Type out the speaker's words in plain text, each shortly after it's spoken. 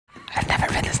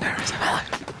stories of my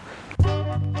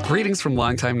life. Greetings from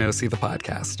Long Time No See, the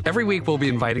podcast. Every week, we'll be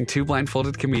inviting two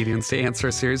blindfolded comedians to answer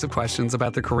a series of questions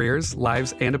about their careers,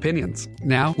 lives, and opinions.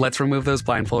 Now, let's remove those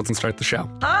blindfolds and start the show.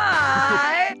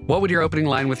 Hi! What would your opening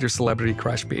line with your celebrity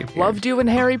crush be? Loved you in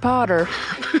Harry Potter.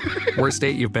 Worst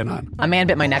date you've been on? A man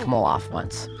bit my neck mole off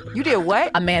once. You did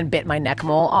what? A man bit my neck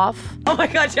mole off. Oh my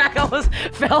God, Jack almost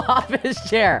fell off his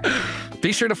chair.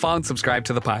 Be sure to follow and subscribe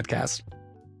to the podcast.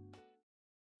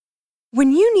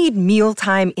 When you need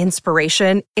mealtime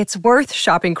inspiration, it's worth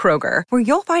shopping Kroger, where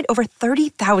you'll find over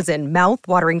 30,000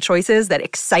 mouth-watering choices that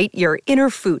excite your inner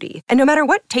foodie. And no matter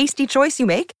what tasty choice you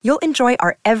make, you'll enjoy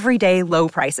our everyday low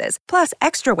prices, plus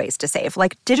extra ways to save,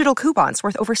 like digital coupons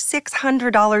worth over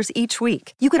 $600 each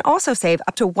week. You can also save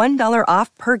up to $1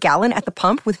 off per gallon at the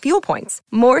pump with fuel points.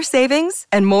 More savings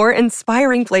and more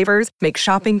inspiring flavors make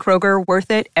shopping Kroger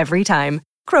worth it every time.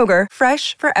 Kroger,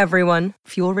 fresh for everyone.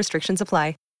 Fuel restrictions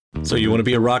apply. So you want to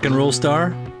be a rock and roll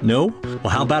star? No? Well,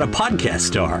 how about a podcast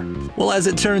star? Well, as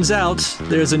it turns out,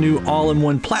 there's a new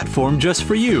all-in-one platform just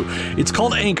for you. It's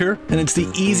called Anchor, and it's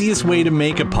the easiest way to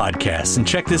make a podcast. And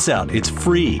check this out, it's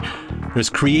free. There's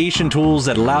creation tools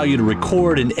that allow you to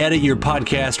record and edit your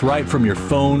podcast right from your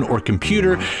phone or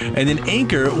computer, and then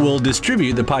Anchor will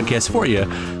distribute the podcast for you,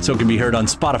 so it can be heard on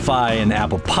Spotify and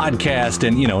Apple Podcast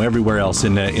and, everywhere else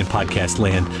in podcast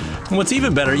land. And what's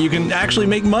even better, you can actually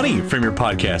make money from your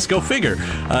podcast. Go figure.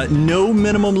 No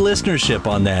minimum listenership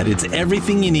on that. It's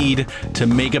everything you need to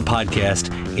make a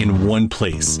podcast in one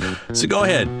place. So go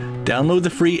ahead. Download the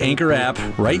free Anchor app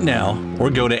right now or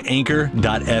go to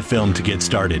anchor.fm to get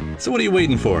started. So what are you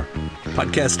waiting for?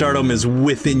 Podcast stardom is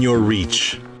within your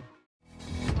reach.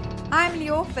 I'm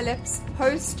Lior Phillips,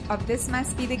 host of This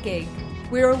Must Be the Gig.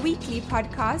 We're a weekly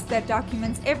podcast that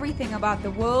documents everything about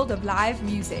the world of live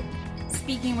music,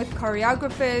 speaking with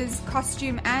choreographers,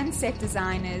 costume and set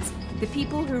designers, the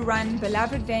people who run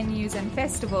beloved venues and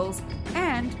festivals,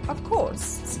 and, of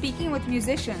course, speaking with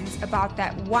musicians about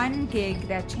that one gig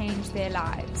that changed their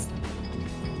lives.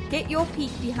 Get your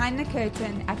peek behind the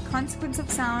curtain at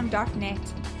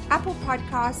consequenceofsound.net, Apple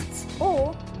Podcasts,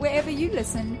 or wherever you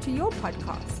listen to your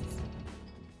podcasts.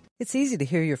 It's easy to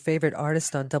hear your favorite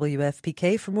artist on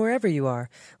WFPK from wherever you are.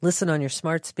 Listen on your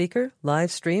smart speaker,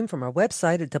 live stream from our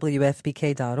website at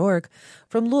WFPK.org,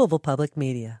 from Louisville Public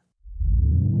Media.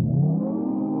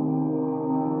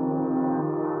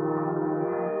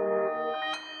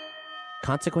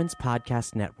 Consequence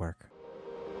Podcast Network.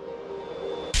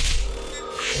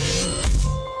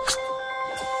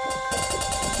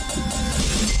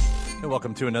 And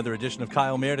welcome to another edition of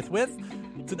Kyle Meredith With.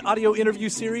 It's an audio interview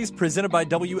series presented by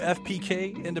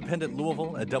WFPK, Independent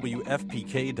Louisville, at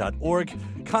WFPK.org.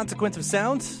 Consequence of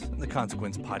Sound, the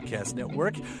Consequence Podcast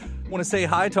Network. Want to say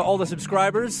hi to all the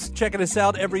subscribers checking us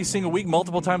out every single week,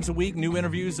 multiple times a week. New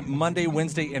interviews Monday,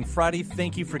 Wednesday, and Friday.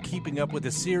 Thank you for keeping up with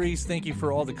the series. Thank you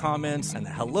for all the comments and the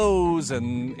hellos.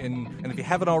 And if you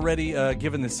haven't already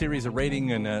given the series a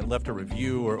rating and left a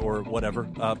review or whatever,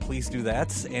 please do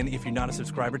that. And if you're not a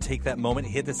subscriber, take that moment,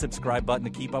 hit the subscribe button to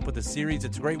keep up with the series.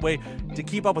 It's a great way to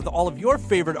keep up with all of your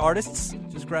favorite artists.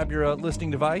 Just grab your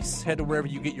listening device, head to wherever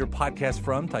you get your podcast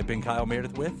from, type in Kyle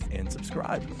Meredith With, and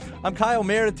subscribe. I'm Kyle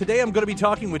Meredith. Today I'm going to be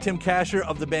talking with Tim Kasher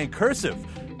of the band Cursive.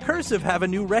 Cursive have a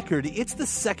new record. It's the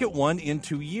second one in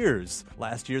 2 years.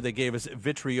 Last year they gave us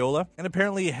Vitriola and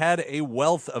apparently had a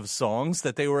wealth of songs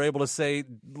that they were able to say,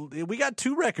 we got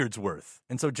 2 records worth.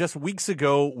 And so just weeks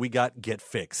ago we got Get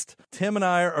Fixed. Tim and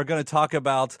I are going to talk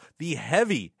about the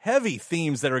heavy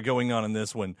themes that are going on in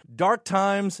this one. Dark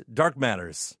times, dark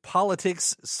matters,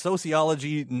 politics,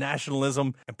 sociology,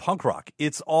 nationalism, and punk rock.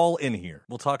 It's all in here.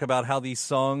 We'll talk about how these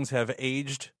songs have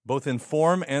aged, both in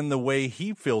form and the way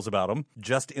he feels about them,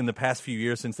 just in the past few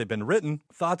years since they've been written,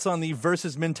 thoughts on the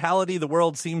versus mentality the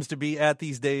world seems to be at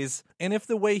these days, and if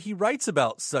the way he writes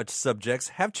about such subjects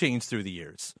have changed through the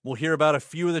years. We'll hear about a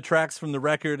few of the tracks from the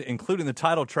record, including the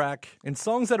title track, and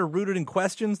songs that are rooted in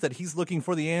questions that he's looking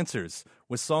for the answers.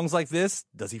 With songs like this,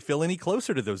 does he feel any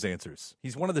closer to those answers?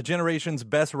 He's one of the generation's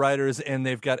best writers, and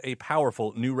they've got a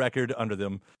powerful new record under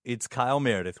them. It's Kyle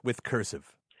Meredith with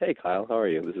Cursive. Hey, Kyle. How are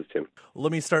you? This is Tim.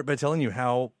 Let me start by telling you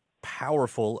how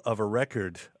powerful of a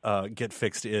record Get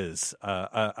Fixed is.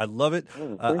 I love it.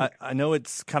 I know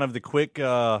it's kind of the quick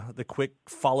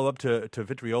follow-up to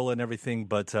Vitriola and everything,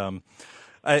 but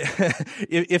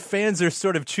if fans are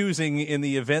sort of choosing in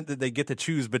the event that they get to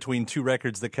choose between 2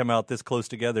 records that come out this close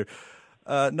together,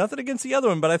 nothing against the other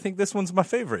one, but I think this one's my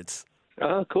favorite.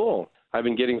 Oh, cool. I've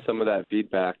been getting some of that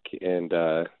feedback, and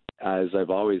as I've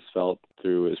always felt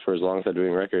for as long as I've been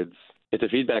doing records, if the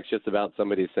feedback's just about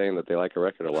somebody saying that they like a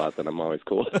record a lot, then I'm always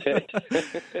cool with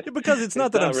it. Because it's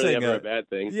not that I'm really saying ever a bad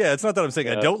thing. Yeah, it's not that I'm saying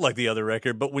I don't like the other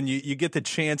record, but when you get the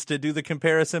chance to do the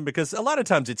comparison, because a lot of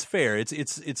times it's fair,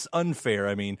 it's unfair.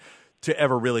 I mean, to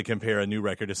ever really compare a new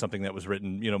record to something that was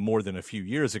written, more than a few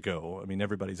years ago. I mean,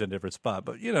 everybody's in a different spot,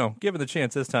 but given the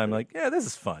chance this time, like, yeah, this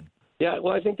is fun. Yeah,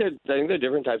 well, I think they're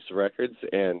different types of records,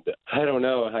 and I don't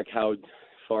know how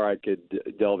far I could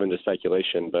delve into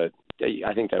speculation, but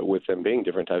I think that with them being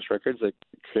different types of records, they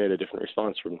create a different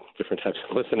response from different types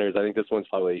of listeners. I think this one's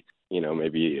probably,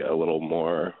 maybe a little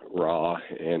more raw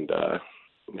and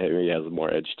maybe has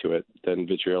more edge to it than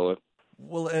Vitriola.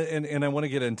 Well, and I want to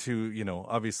get into,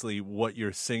 obviously what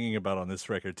you're singing about on this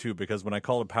record, too, because when I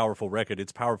call it a powerful record,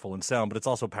 it's powerful in sound, but it's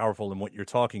also powerful in what you're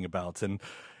talking about. And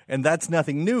that's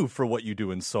nothing new for what you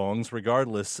do in songs,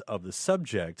 regardless of the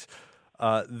subject.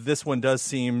 This one does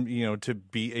seem, to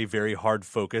be a very hard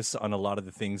focus on a lot of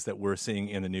the things that we're seeing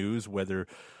in the news, whether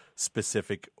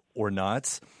specific or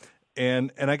not.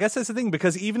 And I guess that's the thing,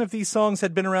 because even if these songs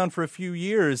had been around for a few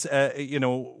years,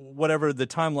 whatever the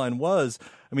timeline was,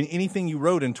 I mean, anything you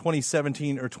wrote in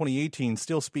 2017 or 2018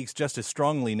 still speaks just as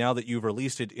strongly now that you've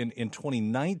released it in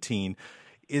 2019.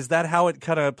 Is that how it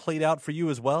kind of played out for you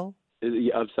as well?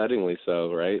 Upsettingly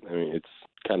so, right? I mean,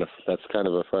 that's kind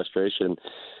of a frustration.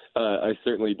 I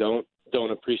certainly don't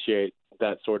appreciate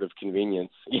that sort of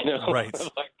convenience, right?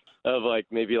 of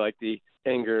maybe like the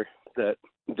anger that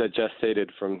gestated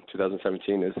from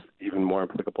 2017 is even more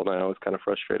applicable now. It's kind of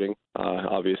frustrating,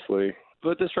 obviously.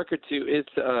 But this record too,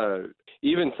 it's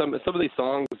even some of these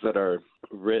songs that are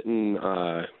written.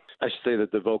 I should say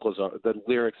that the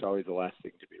lyrics are always the last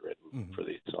thing to be written for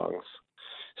these songs.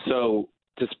 So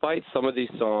despite some of these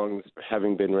songs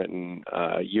having been written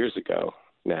years ago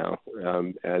now,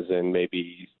 as in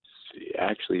maybe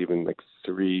actually even like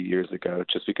 3 years ago,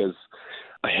 just because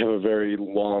I have a very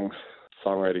long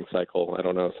songwriting cycle. I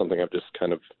don't know, something I've just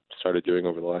kind of started doing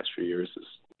over the last few years is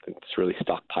it's really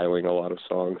stockpiling a lot of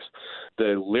songs.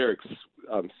 The lyrics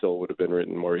still would have been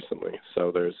written more recently,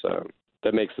 so there's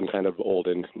that makes them kind of old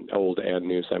and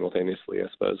new simultaneously, I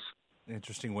suppose.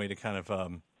 Interesting way to kind of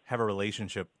have a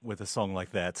relationship with a song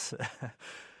like that.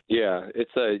 Yeah, it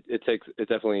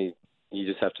definitely. You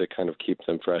just have to kind of keep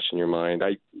them fresh in your mind.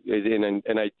 An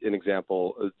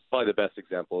example, probably the best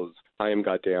example is "I Am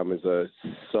Goddamn" is a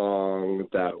song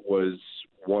that was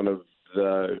one of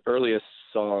the earliest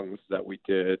songs that we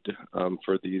did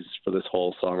for this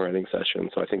whole songwriting session.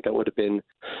 So I think that would have been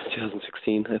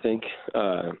 2016. I think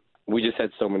we just had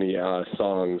so many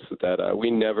songs that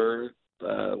we never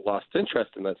lost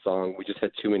interest in that song. We just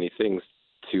had too many things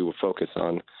to focus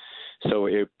on. So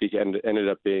it ended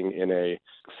up being in a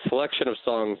selection of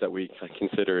songs that we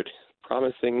considered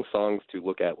promising songs to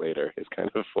look at later. Is kind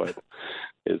of what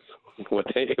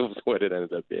it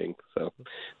ended up being. So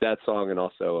that song, and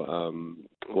also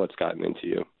 "What's Gotten Into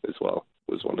You" as well,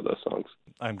 was one of those songs.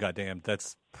 I'm Goddamn.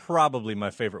 That's probably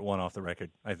my favorite one off the record,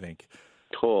 I think.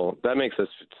 Cool. That makes us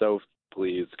so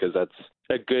pleased, because that's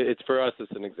a good. It's for us.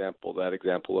 It's an example. That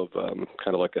example of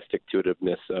kind of like a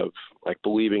stick-to-itiveness of like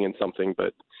believing in something,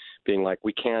 but being like,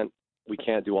 we can't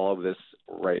do all of this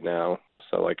right now.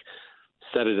 So like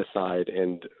set it aside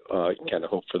and kind of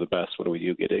hope for the best when we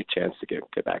do get a chance to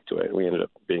get back to it. And we ended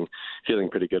up feeling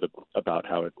pretty good about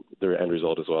the end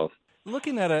result as well.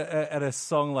 Looking at a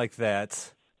song like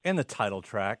that and the title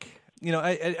track,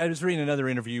 I was reading another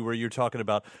interview where you're talking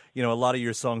about, a lot of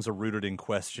your songs are rooted in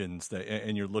questions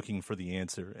and you're looking for the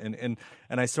answer. And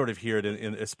I sort of hear it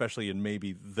especially in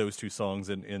maybe those two songs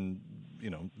in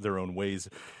their own ways.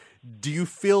 Do you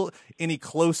feel any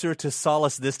closer to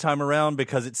Solace this time around?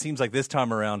 Because it seems like this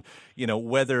time around,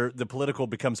 whether the political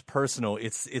becomes personal,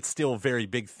 it's still very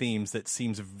big themes that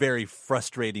seems very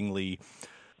frustratingly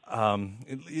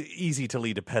easy to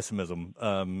lead to pessimism,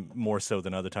 more so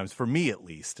than other times, for me at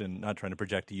least, and not trying to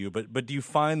project to you. But do you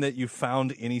find that you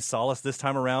found any solace this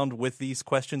time around with these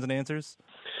questions and answers?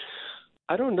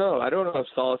 I don't know. I don't know if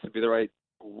solace would be the right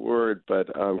word,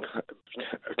 but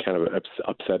kind of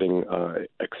upsetting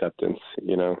acceptance,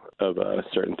 of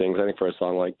certain things. I think for a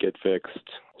song like "Get Fixed,"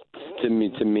 to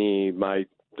me,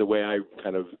 the way I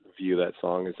kind of view that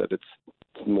song is that it's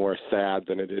more sad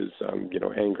than it is,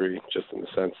 angry, just in the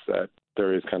sense that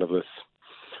there is kind of this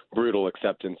brutal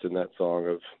acceptance in that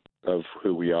song of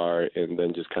who we are, and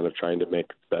then just kind of trying to make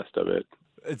the best of it.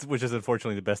 which is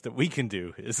unfortunately the best that we can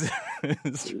do.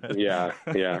 Yeah.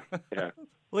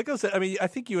 Like I said, I mean, I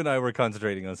think you and I were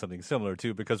concentrating on something similar,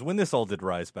 too, because when this all did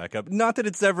rise back up, not that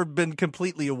it's ever been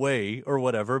completely away or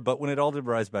whatever, but when it all did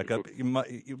rise back up,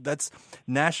 that's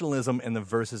nationalism and the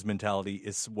versus mentality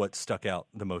is what stuck out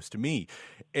the most to me.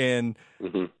 And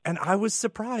I was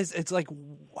surprised. It's like,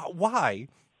 why?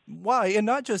 Why? And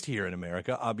not just here in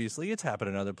America, obviously. It's happened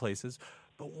in other places.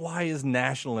 But why has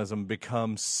nationalism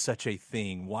become such a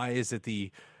thing? Why is it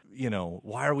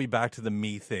why are we back to the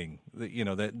me thing? That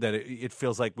it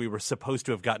feels like we were supposed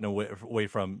to have gotten away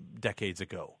from decades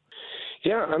ago.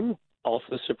 Yeah, I'm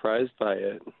also surprised by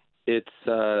it. It's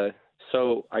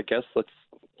so I guess let's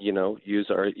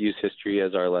use history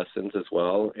as our lessons as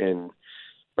well, and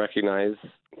recognize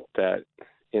that.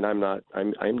 And I'm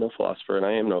no philosopher,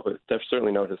 and there's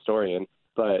certainly no historian,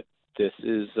 but this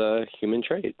is a human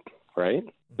trait, right?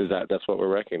 That's what we're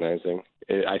recognizing?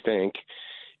 I think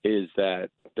is that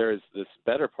there is this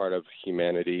better part of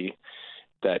humanity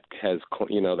that has,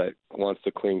 that wants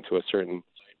to cling to a certain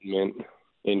excitement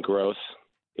in growth,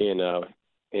 in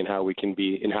how we can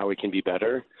be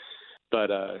better. But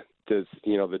there's,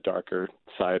 the darker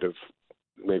side of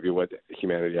maybe what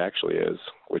humanity actually is,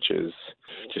 which is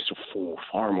just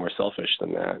far more selfish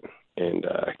than that, and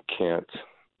can't.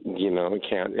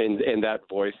 And that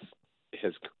voice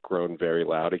has grown very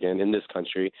loud again in this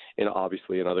country, and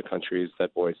obviously in other countries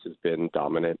that voice has been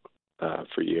dominant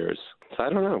for years. So I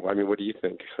don't know. I mean, what do you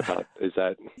think about? Is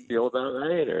that feel about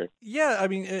right? Or yeah, I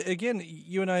mean, again,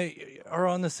 you and I are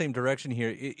on the same direction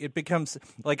here. It becomes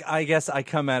like, I guess I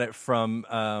come at it from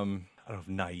I don't know if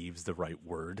naive's the right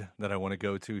word that I want to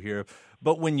go to here,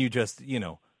 but when you just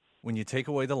when you take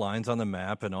away the lines on the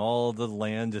map and all the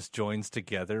land just joins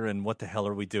together, and what the hell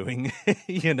are we doing?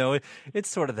 It's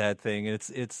sort of that thing.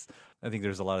 It's. I think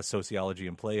there's a lot of sociology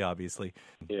in play, obviously.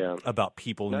 Yeah. About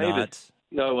people naive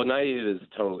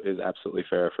is absolutely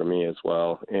fair for me as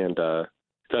well, and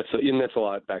that's a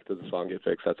lot. Back to the song "Get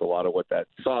Fixed." That's a lot of what that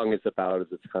song is about. Is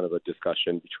it's kind of a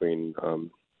discussion between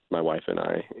my wife and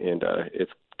I, and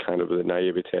it's kind of the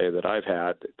naivete that I've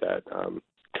had that.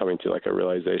 Coming to like a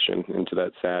realization into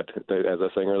that sad, as I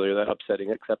was saying earlier, that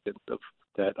upsetting acceptance of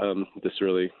that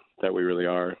that we really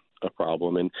are a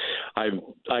problem. And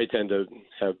I tend to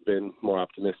have been more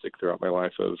optimistic throughout my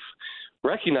life of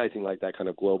recognizing like that kind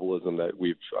of globalism that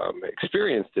we've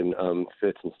experienced in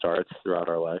fits and starts throughout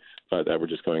our life, but that we're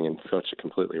just going in such a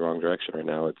completely wrong direction right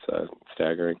now. It's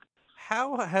staggering.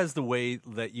 How has the way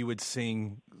that you would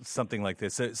sing something like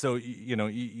this? So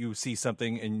you see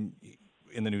something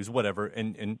in the news, whatever,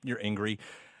 and you're angry.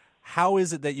 How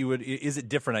is it that is it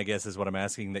different, I guess, is what I'm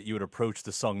asking, that you would approach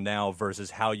the song now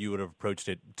versus how you would have approached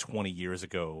it 20 years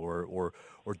ago or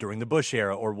during the Bush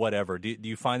era or whatever? Do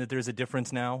you find that there's a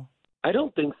difference now? I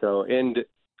don't think so. And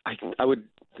I would,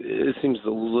 it seems a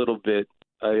little bit,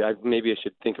 maybe I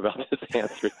should think about this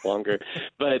answer longer,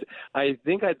 but I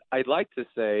think I'd like to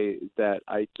say that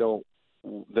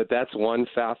that's one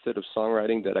facet of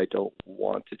songwriting that I don't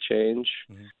want to change,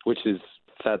 which is,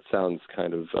 that sounds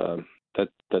kind of,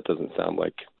 that doesn't sound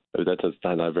like, that's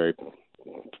not a very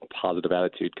positive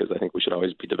attitude, because I think we should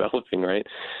always be developing, right?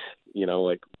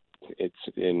 Like it's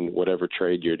in whatever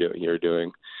trade you're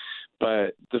doing.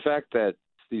 But the fact that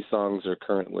these songs are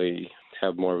currently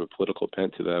have more of a political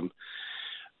bent to them,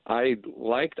 I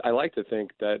like to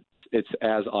think that it's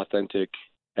as authentic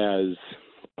as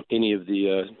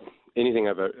anything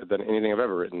I've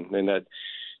ever written, and that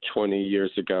 20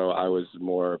 years ago I was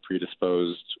more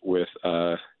predisposed with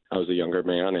I was a younger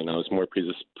man, and I was more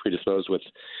predisposed with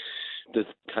this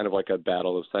kind of like a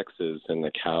battle of sexes, and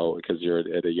like how, because you're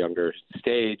at a younger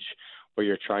stage where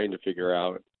you're trying to figure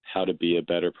out how to be a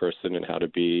better person and how to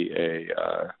be a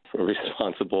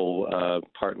responsible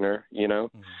partner,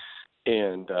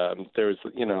 And there's,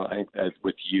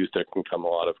 with youth, there can come a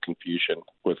lot of confusion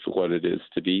with what it is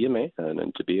to be a man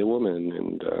and to be a woman.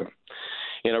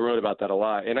 And I wrote about that a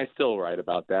lot, and I still write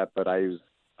about that. But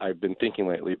I've been thinking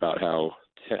lately about how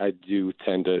I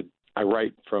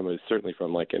write certainly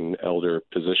from like an elder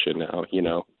position now,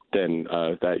 than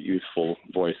that youthful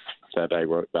voice that I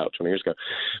wrote about 20 years ago.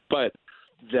 But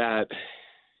that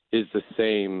is the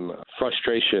same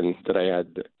frustration that I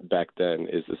had back then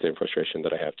is the same frustration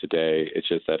that I have today. It's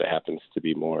just that it happens to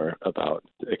be more about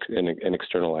an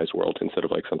externalized world instead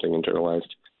of like something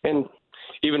internalized. And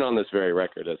even on this very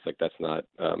record, it's like, that's not,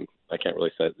 I can't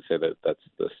really say that that's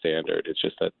the standard. It's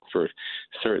just that for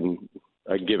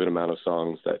a given amount of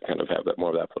songs that kind of have that more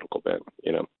of that political bent,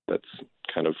 that's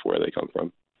kind of where they come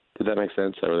from. Did that make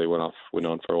sense? I really went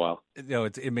on for a while. No,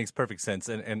 it makes perfect sense,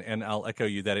 and I'll echo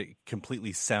you that it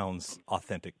completely sounds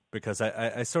authentic, because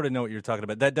I sort of know what you're talking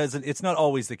about. It's not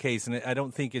always the case, and I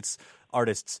don't think it's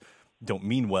artists don't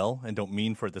mean well and don't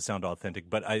mean for it to sound authentic,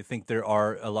 but I think there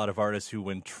are a lot of artists who,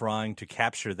 when trying to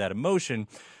capture that emotion,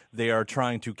 they are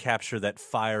trying to capture that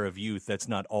fire of youth that's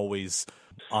not always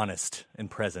honest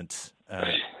and present.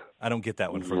 I don't get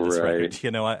that one from this record. You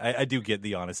know, I do get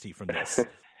the honesty from this.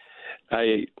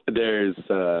 I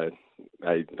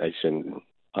shouldn't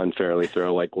unfairly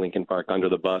throw like Linkin Park under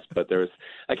the bus, but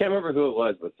I can't remember who it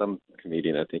was, but some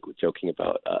comedian I think was joking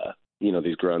about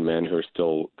these grown men who are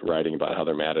still writing about how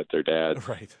they're mad at their dads.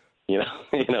 Right. It's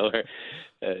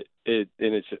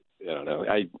just, I don't know.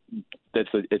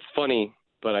 It's funny,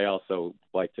 but I also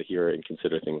like to hear and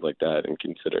consider things like that, and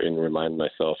remind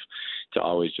myself to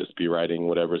always just be writing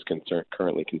whatever's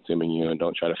currently consuming you, and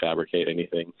don't try to fabricate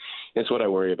anything. It's what I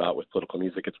worry about with political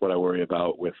music. It's what I worry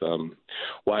about with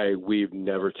why we've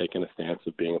never taken a stance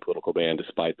of being a political band,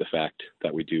 despite the fact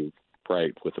that we do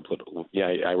write with a political. Yeah,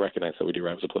 I recognize that we do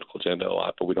write with a political agenda a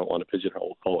lot, but we don't want to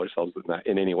pigeonhole ourselves in that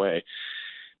in any way.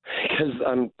 Because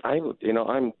I'm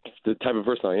the type of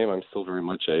person I am. I'm still very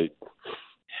much a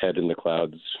head in the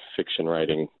clouds fiction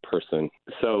writing person.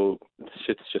 So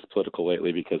shit's just political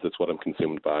lately because it's what I'm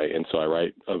consumed by, and so I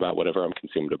write about whatever I'm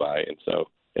consumed by, and so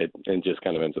it just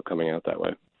kind of ends up coming out that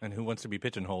way. And who wants to be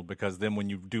pigeonholed? Because then when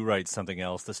you do write something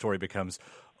else, the story becomes,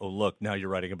 oh, look, now you're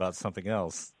writing about something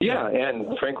else. Yeah,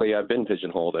 and frankly, I've been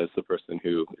pigeonholed as the person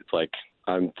who, it's like,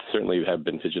 I'm certainly have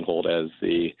been pigeonholed as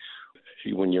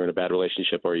when you're in a bad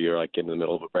relationship or you're like in the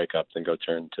middle of a breakup, then go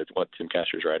turn to what Tim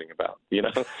Kasher's writing about,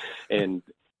 and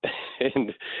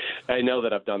I know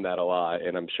that I've done that a lot,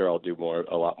 and I'm sure I'll do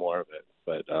a lot more of it.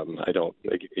 But I don't,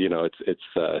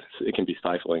 it can be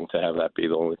stifling to have that be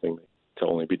the only thing, to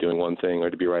only be doing one thing,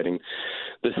 or to be writing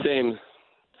the same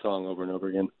song over and over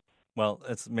again. Well,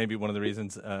 that's maybe one of the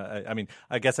reasons. I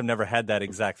guess I've never had that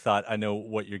exact thought. I know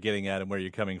what you're getting at and where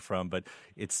you're coming from, but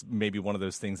it's maybe one of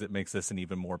those things that makes this an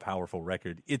even more powerful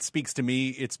record. It speaks to me.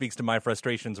 It speaks to my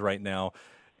frustrations right now.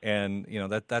 And,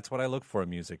 that's what I look for in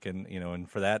music. And, and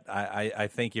for that, I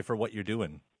thank you for what you're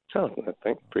doing. Oh,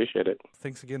 appreciate it.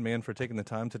 Thanks again, man, for taking the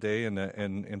time today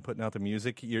and putting out the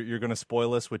music. You're going to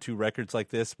spoil us with 2 records like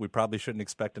this. We probably shouldn't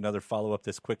expect another follow-up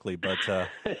this quickly, but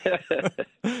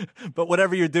but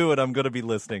whatever you're doing, I'm going to be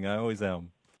listening. I always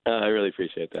am. I really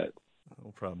appreciate that.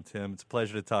 No problem, Tim. It's a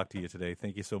pleasure to talk to you today.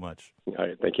 Thank you so much. All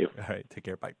right, thank you. All right, take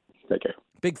care. Bye. Take care.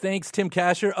 Big thanks, Tim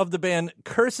Kasher of the band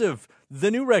Cursive. The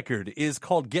new record is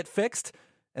called Get Fixed,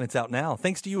 and it's out now.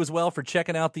 Thanks to you as well for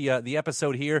checking out the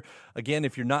episode here. Again,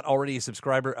 if you're not already a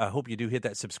subscriber, I hope you do hit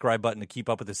that subscribe button to keep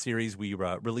up with the series. We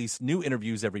release new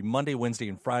interviews every Monday, Wednesday,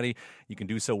 and Friday. You can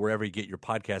do so wherever you get your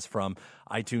podcast from.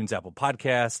 iTunes, Apple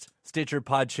Podcast, Stitcher,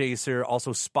 Podchaser,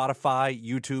 also Spotify,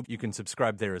 YouTube. You can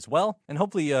subscribe there as well. And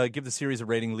hopefully give the series a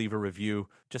rating, leave a review.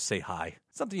 Just say hi.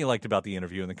 Something you liked about the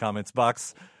interview in the comments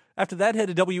box. After that, head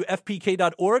to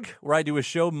WFPK.org, where I do a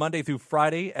show Monday through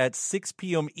Friday at 6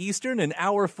 p.m. Eastern, an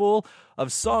hour full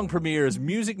of song premieres,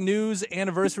 music news,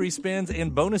 anniversary spins,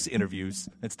 and bonus interviews.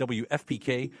 That's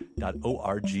WFPK.org.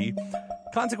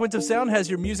 Consequence of Sound has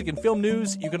your music and film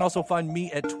news. You can also find me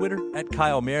at Twitter at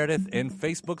Kyle Meredith and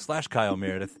Facebook /Kyle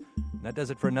Meredith. And that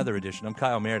does it for another edition. I'm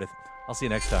Kyle Meredith. I'll see you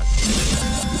next time.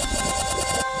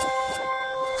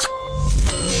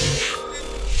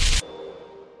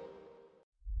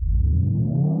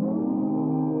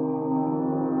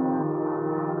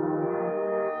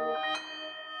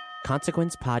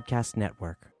 Consequence Podcast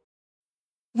Network.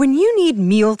 When you need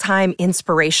mealtime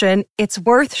inspiration, it's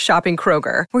worth shopping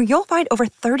Kroger, where you'll find over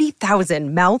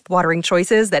 30,000 mouth-watering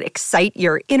choices that excite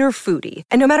your inner foodie.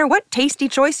 And no matter what tasty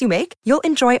choice you make, you'll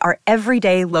enjoy our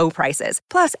everyday low prices,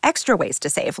 plus extra ways to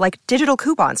save, like digital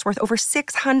coupons worth over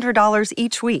 $600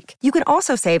 each week. You can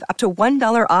also save up to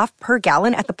 $1 off per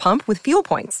gallon at the pump with fuel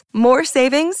points. More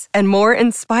savings and more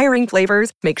inspiring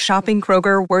flavors make shopping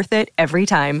Kroger worth it every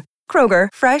time. Kroger,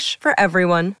 fresh for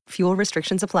everyone. Fuel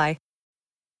restrictions apply.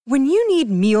 When you need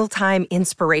mealtime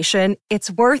inspiration,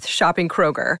 it's worth shopping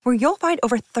Kroger, where you'll find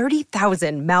over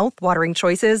 30,000 mouth-watering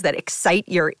choices that excite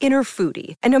your inner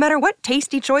foodie. And no matter what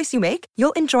tasty choice you make,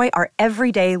 you'll enjoy our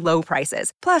everyday low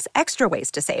prices, plus extra ways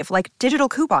to save, like digital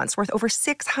coupons worth over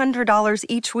 $600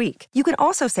 each week. You can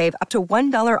also save up to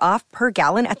 $1 off per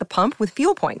gallon at the pump with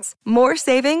fuel points. More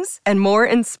savings and more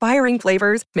inspiring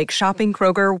flavors make shopping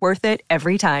Kroger worth it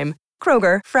every time.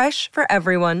 Kroger, fresh for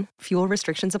everyone. Fuel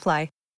restrictions apply.